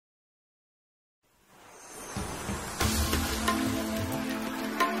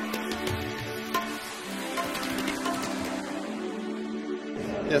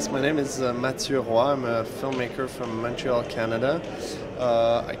Yes, my name is Mathieu. I'm a filmmaker from Montreal, Canada.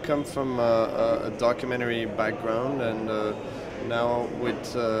 I come from a documentary background, and now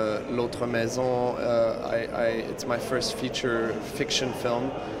with L'Autre Maison, it's my first feature fiction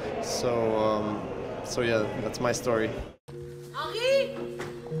film. So yeah, that's my story. Henri!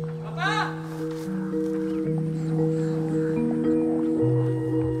 Papa!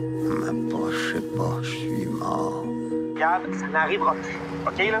 M'approchez pas, je suis mort. Gab, ça n'arrivera plus.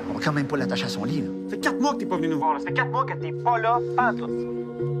 OK, là? On va quand même pas l'attacher à son lit, là. Ça fait 4 mois que t'es pas venu nous voir, là. Ça fait 4 mois que t'es pas là, pas tout.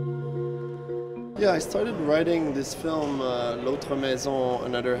 Yeah, I started writing this film, L'Autre Maison,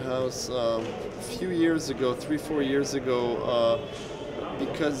 Another House, a few years ago, 3-4 years ago,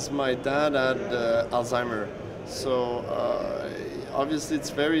 because my dad had Alzheimer. So obviously it's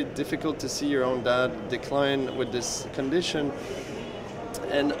very difficult to see your own dad decline with this condition.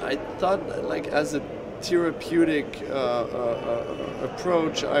 And I thought, like, as a therapeutic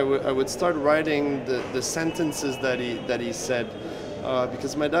approach, I would start writing the sentences that he said,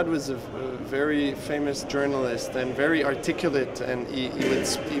 because my dad was a very famous journalist and very articulate, and he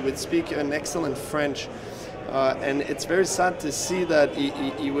would speak an excellent French, and it's very sad to see that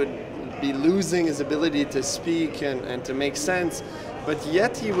he would be losing his ability to speak and to make sense. But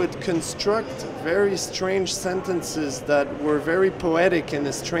yet he would construct very strange sentences that were very poetic in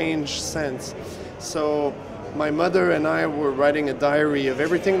a strange sense. So my mother and I were writing a diary of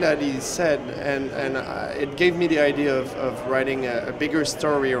everything that he said, and it gave me the idea of writing a bigger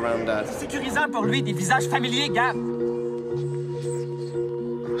story around that. C'est sécurisant pour lui, des visages familiers, Gab. On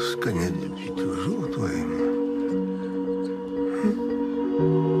se connaît depuis toujours, toi et moi.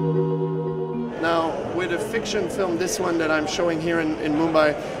 Now, with a fiction film, this one that I'm showing here in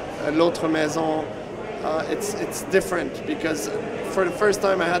Mumbai, L'Autre Maison, it's different because for the first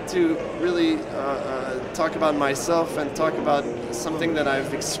time I had to really talk about myself and talk about something that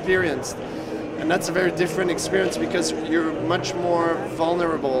I've experienced. And that's a very different experience because you're much more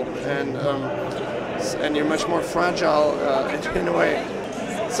vulnerable and you're much more fragile in a way.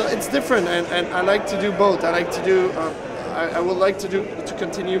 So it's different, and I like to do both. I like to do I would like to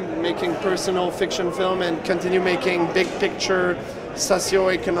continue making personal fiction film and continue making big picture,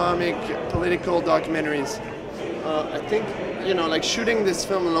 socio-economic, political documentaries. I think, you know, like shooting this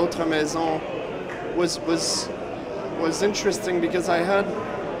film L'Autre Maison was interesting because I had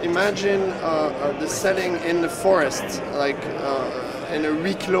imagined the setting in the forest, like in a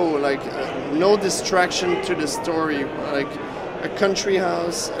huis clos, like no distraction to the story, like a country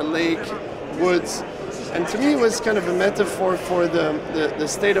house, a lake, woods. And to me, it was kind of a metaphor for the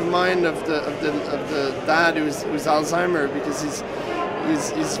state of mind of the dad who's Alzheimer, because he's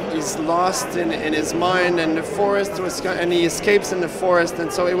lost in his mind, and the forest and he escapes in the forest,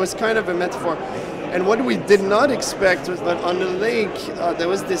 and so it was kind of a metaphor. And what we did not expect was that on the lake there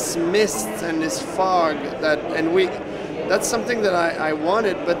was this mist and this fog that's something that I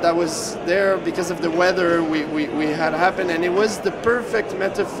wanted, but that was there because of the weather we had happen, and it was the perfect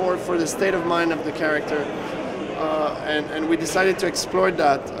metaphor for the state of mind of the character. And we decided to exploit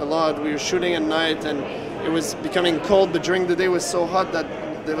that a lot. We were shooting at night, and it was becoming cold, but during the day it was so hot that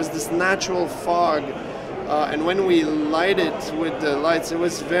there was this natural fog. And when we light it with the lights, it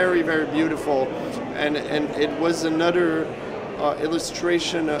was very, very beautiful. And it was another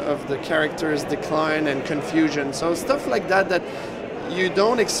illustration of the character's decline and confusion. So stuff like that you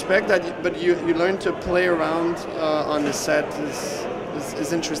don't expect, but you learn to play around on the set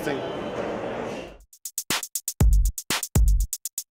is interesting.